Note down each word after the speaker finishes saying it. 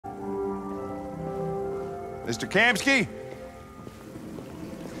Mr. Kamski?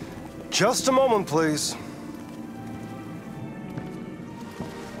 Just a moment, please.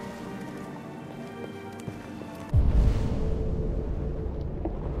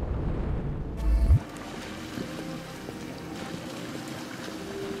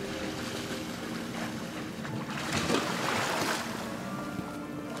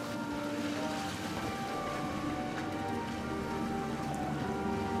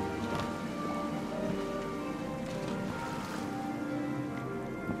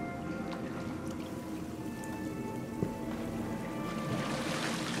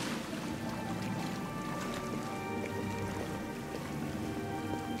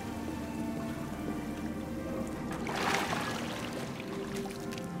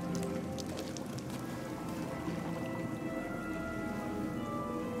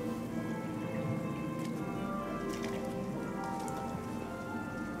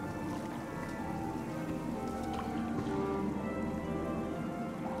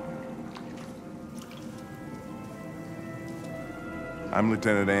 I'm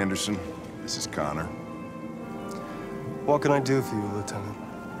Lieutenant Anderson. This is Connor. What can I do for you, Lieutenant?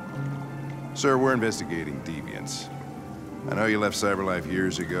 Sir, we're investigating deviants. I know you left CyberLife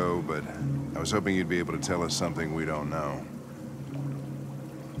years ago, but I was hoping you'd be able to tell us something we don't know.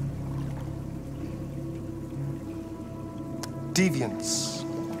 Deviants.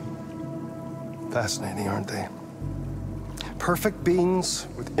 Fascinating, aren't they? Perfect beings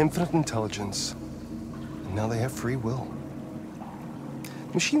with infinite intelligence. And now they have free will.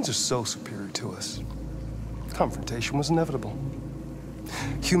 Machines are so superior to us. Confrontation was inevitable.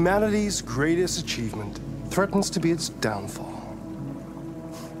 Humanity's greatest achievement threatens to be its downfall.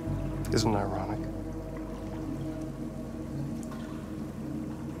 Isn't it ironic?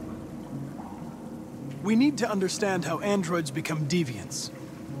 We need to understand how androids become deviants.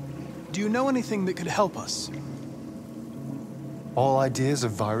 Do you know anything that could help us? All ideas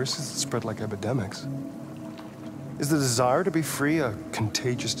of viruses that spread like epidemics. Is the desire to be free a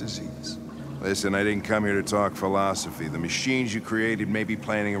contagious disease? Listen, I didn't come here to talk philosophy. The machines you created may be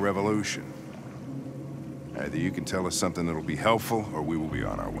planning a revolution. Either you can tell us something that'll be helpful, or we will be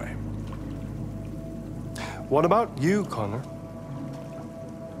on our way. What about you, Connor?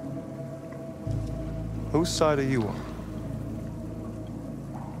 Whose side are you on?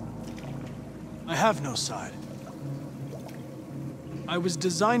 I have no side. I was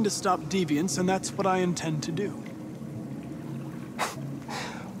designed to stop deviants, and that's what I intend to do.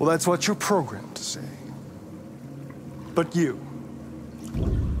 Well, that's what you're programmed to say. But you...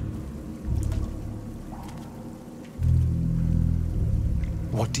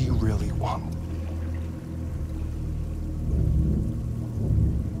 what do you really want?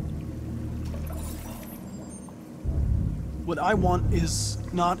 What I want is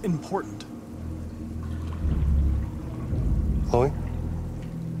not important. Chloe?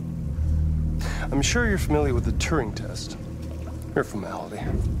 I'm sure you're familiar with the Turing test. Mere formality.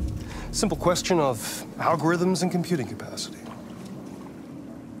 Simple question of algorithms and computing capacity.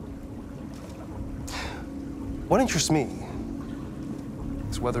 What interests me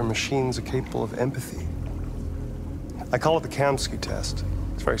is whether machines are capable of empathy. I call it the Kamski test.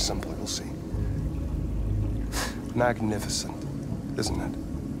 It's very simple, you'll see. Magnificent, isn't it?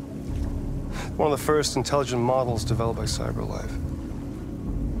 One of the first intelligent models developed by CyberLife.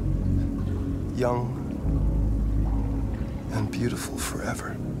 Young and beautiful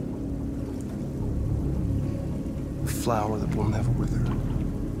forever. A flower that will never wither.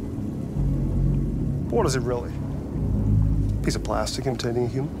 But what is it really? A piece of plastic imitating a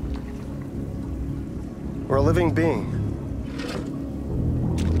human? Or a living being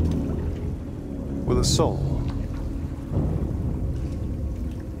with a soul?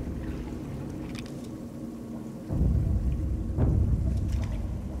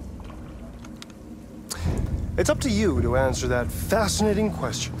 It's up to you to answer that fascinating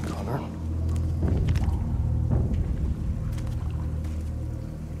question, Connor.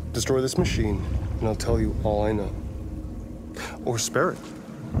 Destroy this machine, and I'll tell you all I know. Or spare it,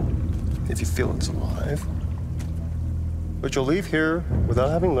 if you feel it's alive. But you'll leave here without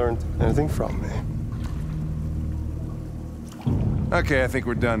having learned anything from me. Okay, I think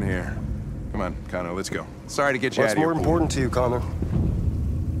we're done here. Come on, Connor, let's go. Sorry to get you out of here. What's more important to you, Connor?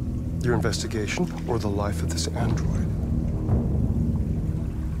 Your investigation, or the life of this android?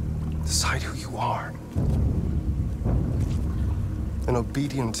 Decide who you are. An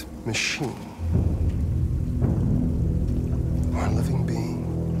obedient machine. Or a living being.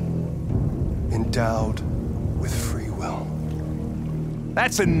 Endowed with free will.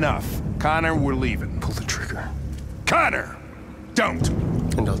 That's enough. Connor, we're leaving. Pull the trigger. Connor! Don't!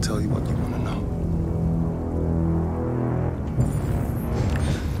 And I'll tell you what you want to know.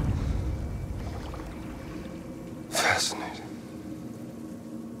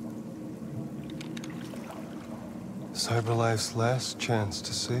 Cyberlife's last chance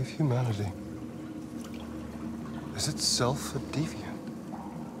to save humanity is itself a deviant.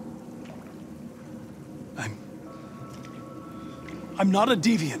 I'm not a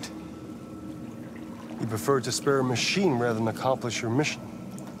deviant. You preferred to spare a machine rather than accomplish your mission.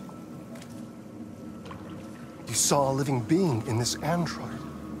 You saw a living being in this android.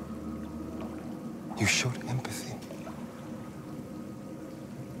 You showed empathy.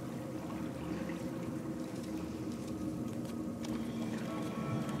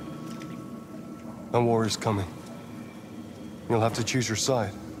 A war is coming. You'll have to choose your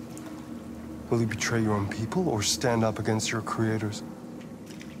side. Will you betray your own people or stand up against your creators?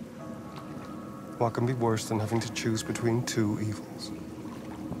 What can be worse than having to choose between two evils?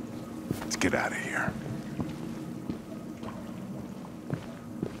 Let's get out of here.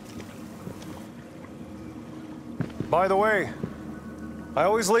 By the way, I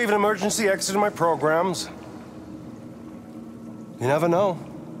always leave an emergency exit in my programs. You never know.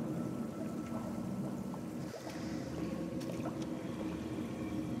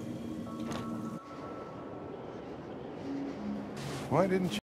 Why didn't you?